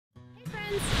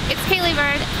friends, it's Caleigh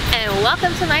Bird and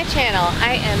welcome to my channel.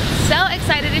 I am so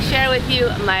excited to share with you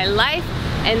my life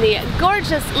in the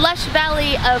gorgeous lush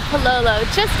valley of Pololo,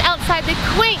 just outside the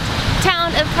quaint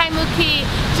town of Kaimuki,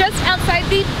 just outside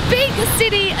the big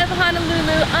city of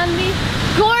Honolulu, on the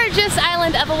gorgeous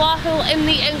island of Oahu in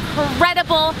the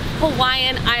incredible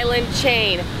Hawaiian island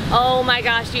chain. Oh my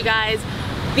gosh, you guys.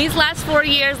 These last 4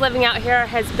 years living out here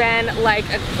has been like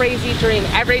a crazy dream.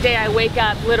 Every day I wake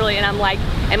up literally and I'm like,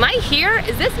 am I here?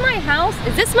 Is this my house?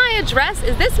 Is this my address?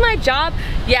 Is this my job?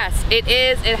 Yes, it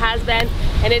is, it has been,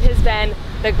 and it has been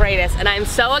the greatest. And I'm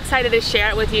so excited to share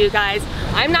it with you guys.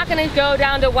 I'm not gonna go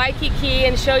down to Waikiki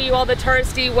and show you all the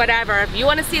touristy whatever. If you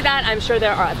wanna see that, I'm sure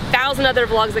there are 1,000 other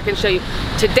vlogs that can show you.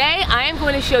 Today, I am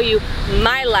going to show you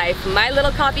my life, my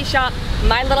little coffee shop,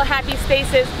 my little happy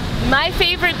spaces, my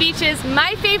favorite beaches,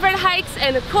 my favorite hikes,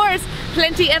 and of course,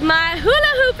 plenty of my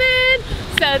hula hooping.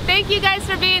 So thank you guys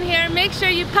for being here. Make sure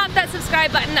you pop that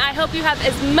subscribe button. I hope you have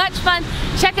as much fun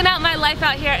checking out my life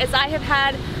out here as I have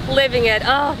had living it.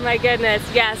 Oh my goodness,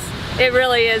 yes, it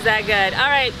really is that good. All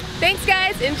right, thanks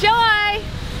guys, enjoy.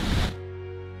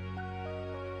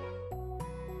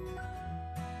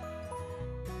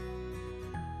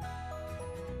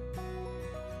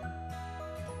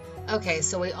 Okay,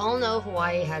 so we all know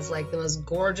Hawaii has like the most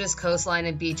gorgeous coastline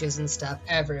and beaches and stuff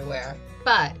everywhere.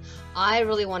 But I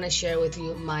really want to share with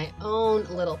you my own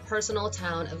little personal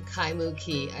town of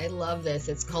Kaimuki. I love this.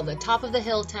 It's called the Top of the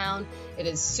Hill Town. It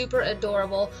is super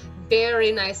adorable,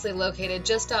 very nicely located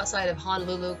just outside of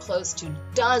Honolulu, close to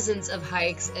dozens of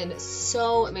hikes and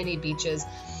so many beaches.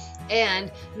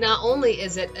 And not only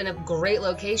is it in a great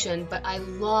location, but I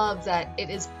love that it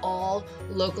is all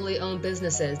locally owned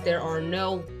businesses. There are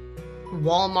no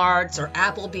Walmarts or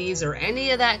Applebee's or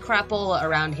any of that crapola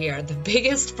around here. The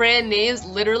biggest brand names,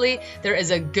 literally, there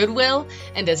is a Goodwill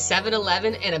and a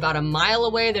 7-Eleven, and about a mile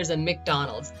away there's a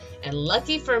McDonald's. And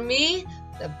lucky for me,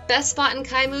 the best spot in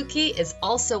Kaimuki is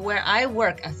also where I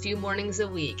work a few mornings a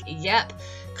week. Yep,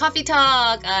 Coffee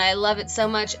Talk. I love it so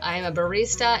much. I am a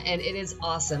barista and it is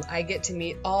awesome. I get to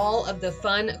meet all of the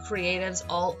fun creatives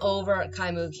all over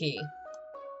Kaimuki.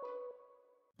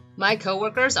 My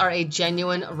coworkers are a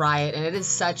genuine riot, and it is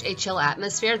such a chill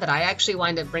atmosphere that I actually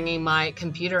wind up bringing my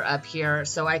computer up here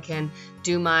so I can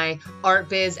do my art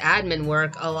biz admin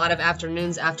work a lot of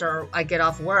afternoons after I get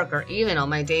off work or even on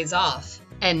my days off.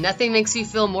 And nothing makes you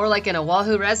feel more like an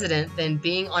Oahu resident than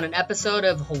being on an episode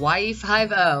of Hawaii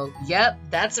 5-0. Yep,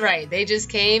 that's right. They just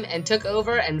came and took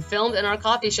over and filmed in our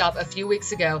coffee shop a few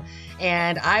weeks ago.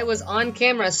 And I was on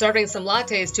camera serving some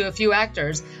lattes to a few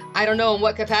actors. I don't know in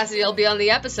what capacity I'll be on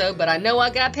the episode, but I know I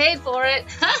got paid for it.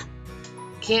 Ha!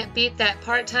 Can't beat that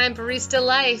part-time barista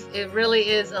life. It really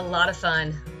is a lot of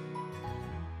fun.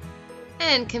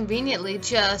 And conveniently,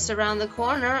 just around the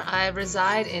corner, I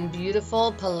reside in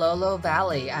beautiful Pololo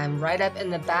Valley. I'm right up in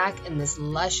the back in this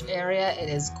lush area. It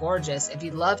is gorgeous. If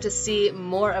you'd love to see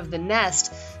more of the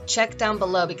nest, check down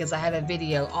below because I have a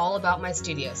video all about my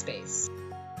studio space.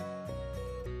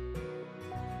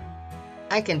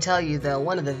 I can tell you though,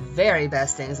 one of the very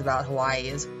best things about Hawaii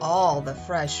is all the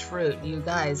fresh fruit. You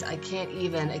guys, I can't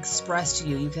even express to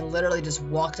you. You can literally just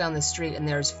walk down the street and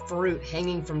there's fruit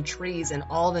hanging from trees in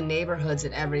all the neighborhoods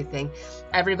and everything.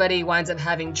 Everybody winds up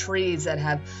having trees that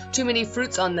have too many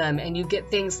fruits on them, and you get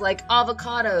things like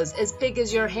avocados as big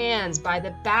as your hands by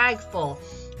the bagful.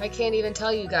 I can't even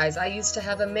tell you guys, I used to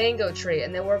have a mango tree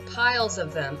and there were piles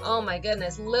of them. Oh my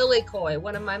goodness, lilikoi,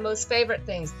 one of my most favorite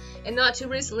things. And not too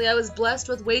recently, I was blessed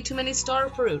with way too many star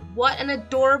fruit. What an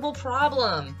adorable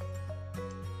problem.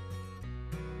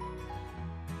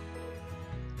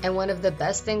 And one of the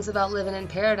best things about living in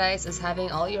paradise is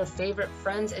having all your favorite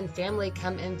friends and family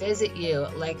come and visit you,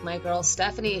 like my girl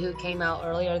Stephanie, who came out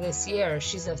earlier this year.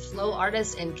 She's a flow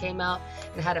artist and came out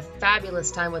and had a fabulous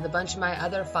time with a bunch of my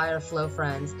other fire flow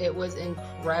friends. It was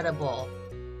incredible.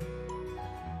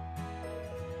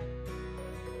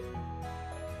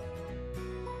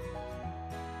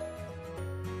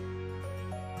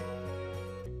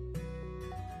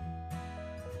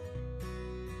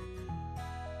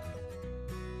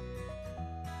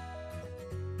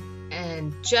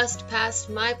 And just past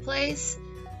my place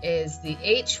is the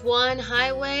H1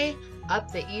 highway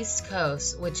up the East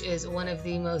Coast, which is one of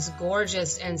the most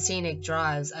gorgeous and scenic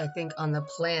drives, I think, on the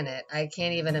planet. I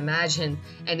can't even imagine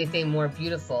anything more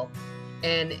beautiful.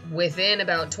 And within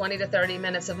about 20 to 30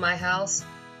 minutes of my house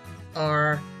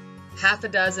are half a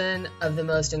dozen of the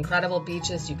most incredible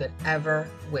beaches you could ever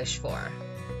wish for.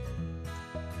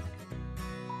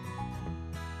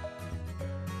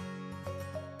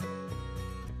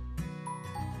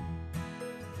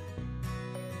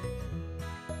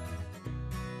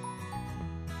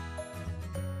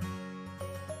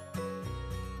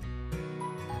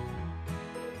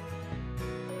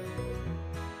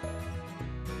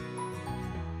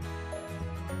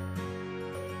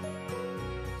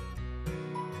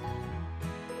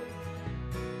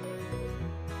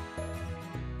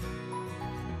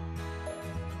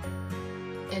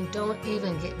 And don't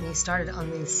even get me started on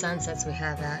these sunsets we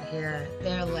have out here.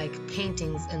 They're like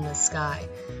paintings in the sky.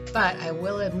 But I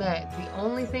will admit, the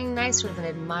only thing nicer than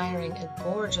admiring a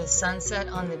gorgeous sunset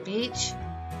on the beach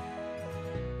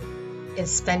is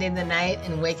spending the night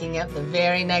and waking up the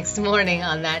very next morning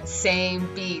on that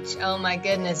same beach. Oh my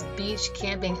goodness, beach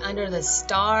camping under the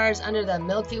stars, under the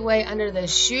Milky Way, under the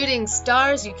shooting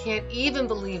stars. You can't even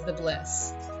believe the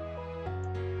bliss.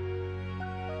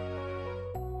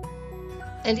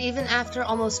 And even after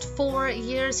almost 4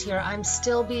 years here, I'm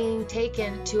still being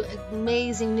taken to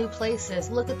amazing new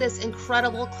places. Look at this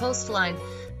incredible coastline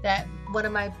that one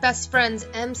of my best friends,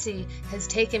 MC, has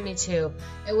taken me to.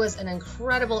 It was an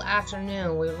incredible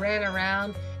afternoon. We ran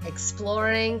around,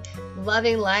 exploring,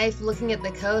 loving life, looking at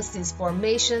the coast, these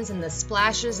formations and the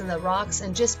splashes and the rocks,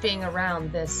 and just being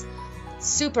around this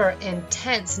super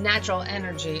intense natural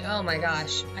energy. Oh my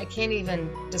gosh, I can't even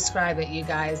describe it, you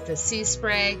guys. The sea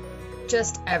spray,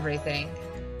 just everything.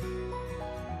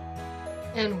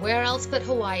 And where else but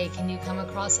Hawaii can you come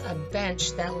across a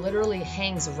bench that literally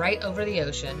hangs right over the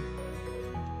ocean?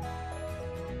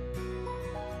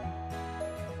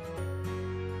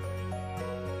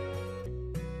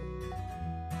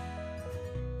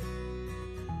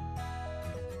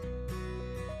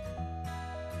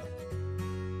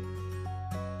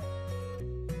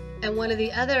 And one of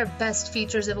the other best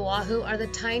features of Oahu are the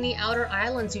tiny outer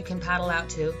islands you can paddle out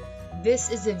to.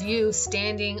 This is a view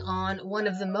standing on one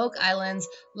of the Moke Islands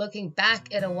looking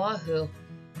back at Oahu.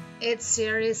 It's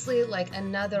seriously like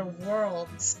another world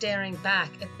staring back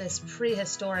at this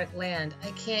prehistoric land. I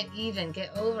can't even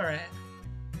get over it.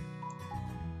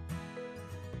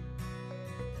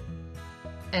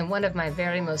 And one of my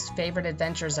very most favorite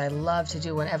adventures I love to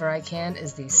do whenever I can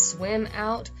is the swim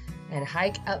out and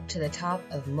hike up to the top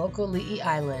of Mokole'i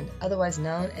Island, otherwise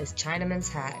known as Chinaman's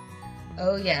Hat.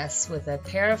 Oh yes, with a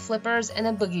pair of flippers and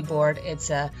a boogie board, it's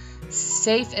a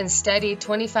safe and steady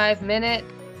 25-minute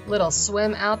little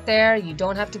swim out there. You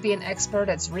don't have to be an expert.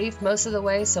 It's reef most of the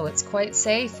way, so it's quite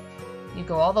safe. You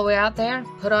go all the way out there,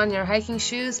 put on your hiking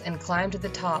shoes, and climb to the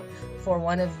top for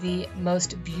one of the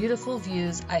most beautiful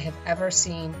views I have ever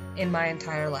seen in my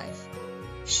entire life.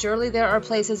 Surely there are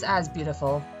places as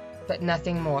beautiful, but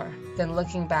nothing more than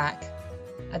looking back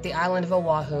at the island of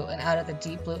Oahu and out at the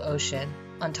deep blue ocean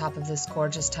on top of this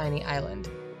gorgeous tiny island.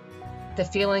 The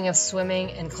feeling of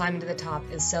swimming and climbing to the top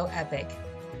is so epic,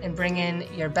 and bring in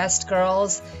your best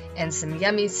girls and some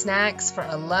yummy snacks for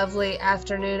a lovely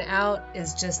afternoon out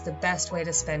is just the best way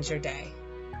to spend your day.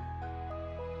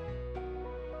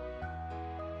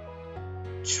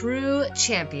 True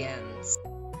champions.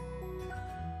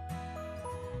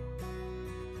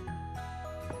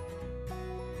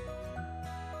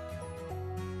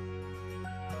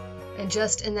 And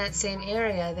just in that same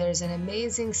area, there's an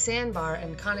amazing sandbar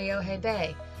in Kaneohe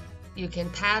Bay. You can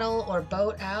paddle or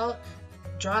boat out,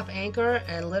 drop anchor,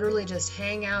 and literally just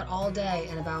hang out all day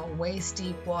in about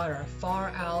waist-deep water, far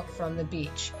out from the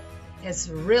beach. It's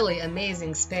really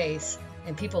amazing space,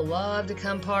 and people love to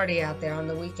come party out there on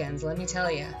the weekends, let me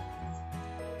tell you.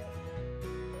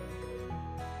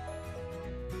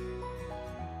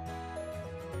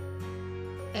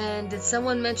 And did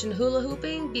someone mention hula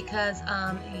hooping? Because,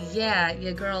 yeah,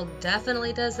 your girl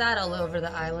definitely does that all over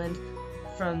the island.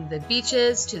 From the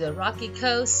beaches to the rocky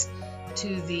coast,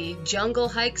 to the jungle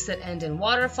hikes that end in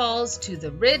waterfalls, to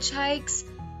the ridge hikes,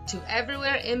 to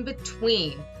everywhere in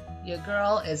between. Your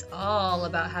girl is all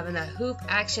about having that hoop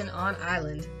action on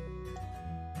island.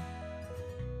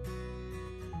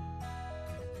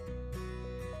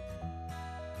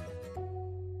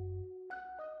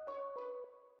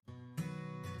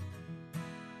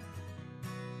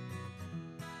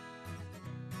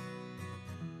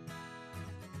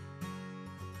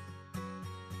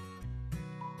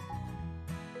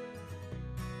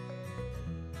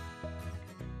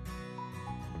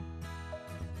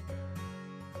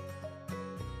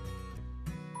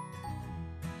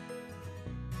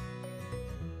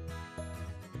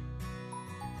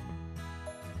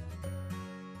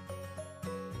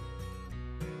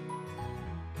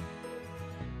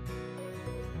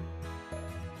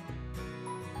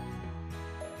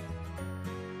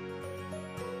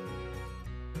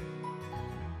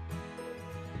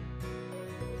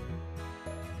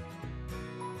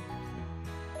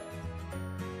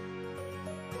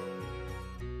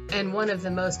 And one of the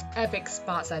most epic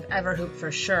spots I've ever hooped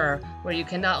for sure, where you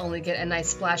can not only get a nice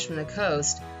splash from the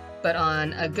coast, but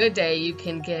on a good day you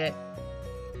can get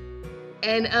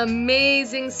an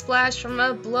amazing splash from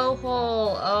a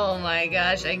blowhole. Oh my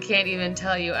gosh, I can't even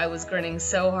tell you, I was grinning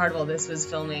so hard while this was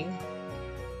filming.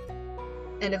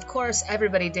 And of course,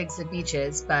 everybody digs the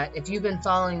beaches, but if you've been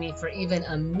following me for even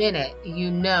a minute, you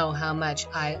know how much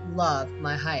I love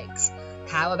my hikes.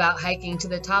 How about hiking to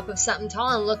the top of something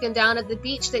tall and looking down at the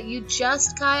beach that you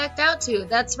just kayaked out to?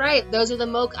 That's right, those are the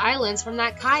Moke Islands from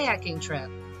that kayaking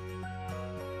trip.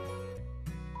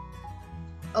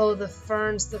 Oh, the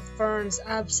ferns,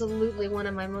 absolutely one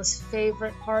of my most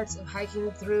favorite parts of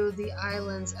hiking through the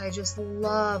islands. I just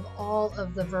love all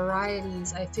of the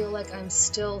varieties. I feel like I'm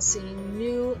still seeing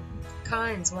new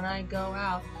kinds when I go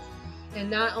out. And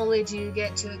not only do you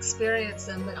get to experience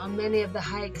them, but on many of the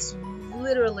hikes, you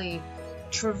literally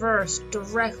traverse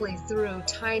directly through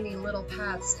tiny little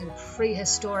paths in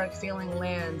prehistoric feeling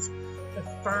lands. The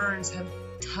ferns have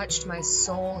touched my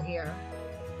soul here.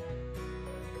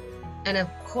 And of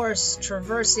course,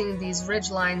 traversing these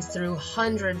ridge lines through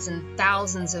hundreds and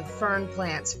thousands of fern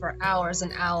plants for hours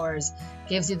and hours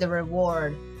gives you the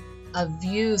reward of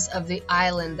views of the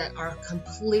island that are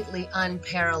completely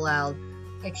unparalleled.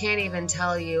 I can't even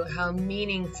tell you how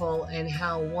meaningful and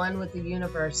how one with the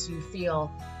universe you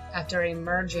feel after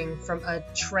emerging from a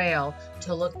trail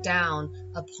to look down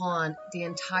upon the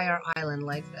entire island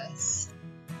like this.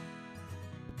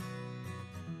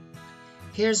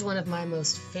 Here's one of my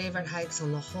most favorite hikes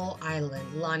on the whole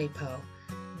island, Lanipo.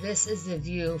 This is the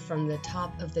view from the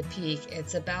top of the peak.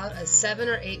 It's about a 7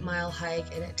 or 8 mile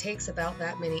hike, and it takes about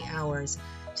that many hours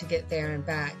to get there and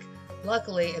back.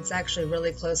 Luckily, it's actually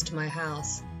really close to my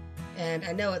house. And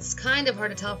I know it's kind of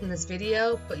hard to tell from this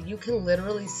video, but you can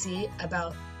literally see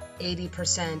about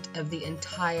 80% of the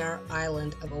entire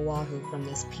island of Oahu from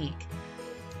this peak.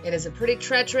 It is a pretty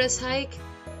treacherous hike,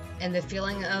 and the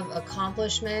feeling of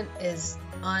accomplishment is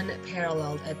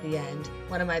unparalleled at the end.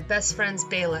 One of my best friends,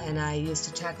 Bela, and I used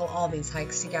to tackle all these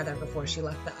hikes together before she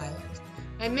left the island.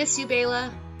 I miss you,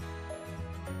 Bela.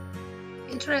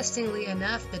 Interestingly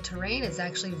enough, the terrain is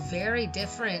actually very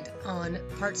different on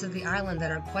parts of the island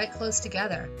that are quite close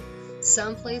together.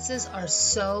 Some places are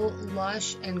so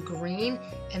lush and green,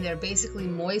 and they're basically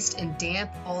moist and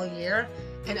damp all year,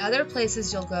 and other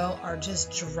places you'll go are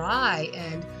just dry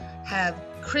and have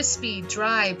crispy,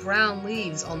 dry, brown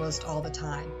leaves almost all the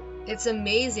time. It's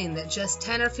amazing that just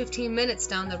 10 or 15 minutes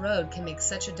down the road can make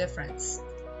such a difference.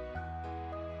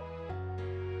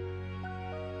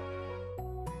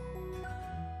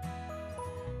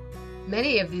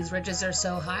 Many of these ridges are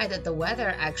so high that the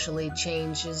weather actually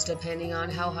changes depending on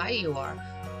how high you are.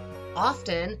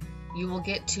 Often, you will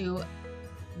get to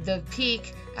the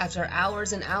peak after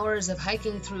hours and hours of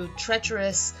hiking through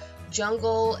treacherous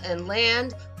jungle and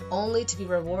land, only to be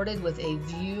rewarded with a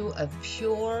view of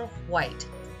pure white.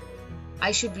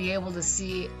 I should be able to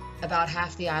see about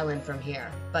half the island from here,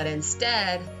 but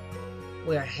instead,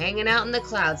 we're hanging out in the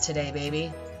clouds today,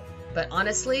 baby. But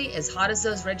honestly, as hot as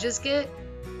those ridges get,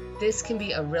 this can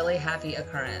be a really happy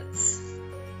occurrence.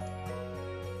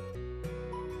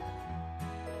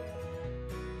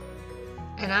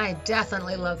 And I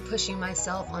definitely love pushing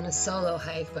myself on a solo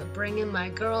hike, but bringing my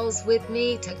girls with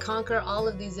me to conquer all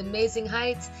of these amazing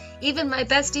heights. Even my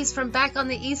besties from back on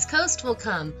the East Coast will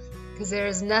come, because there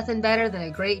is nothing better than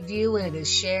a great view when it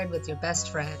is shared with your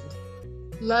best friend.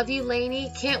 Love you,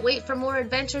 Lainey. Can't wait for more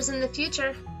adventures in the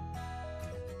future.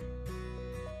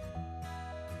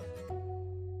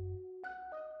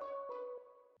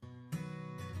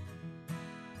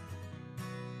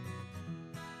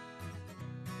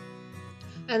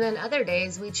 And then other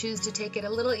days we choose to take it a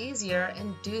little easier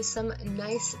and do some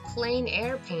nice plein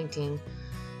air painting,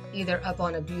 either up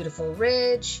on a beautiful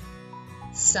ridge,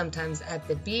 sometimes at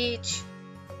the beach,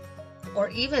 or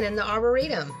even in the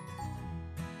Arboretum.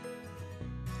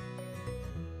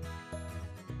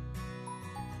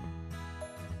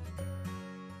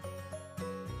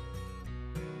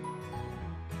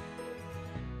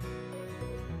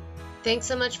 Thanks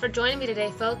so much for joining me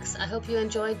today, folks. I hope you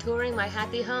enjoyed touring my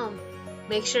happy home.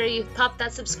 Make sure you pop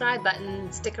that subscribe button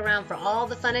and stick around for all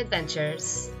the fun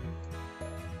adventures.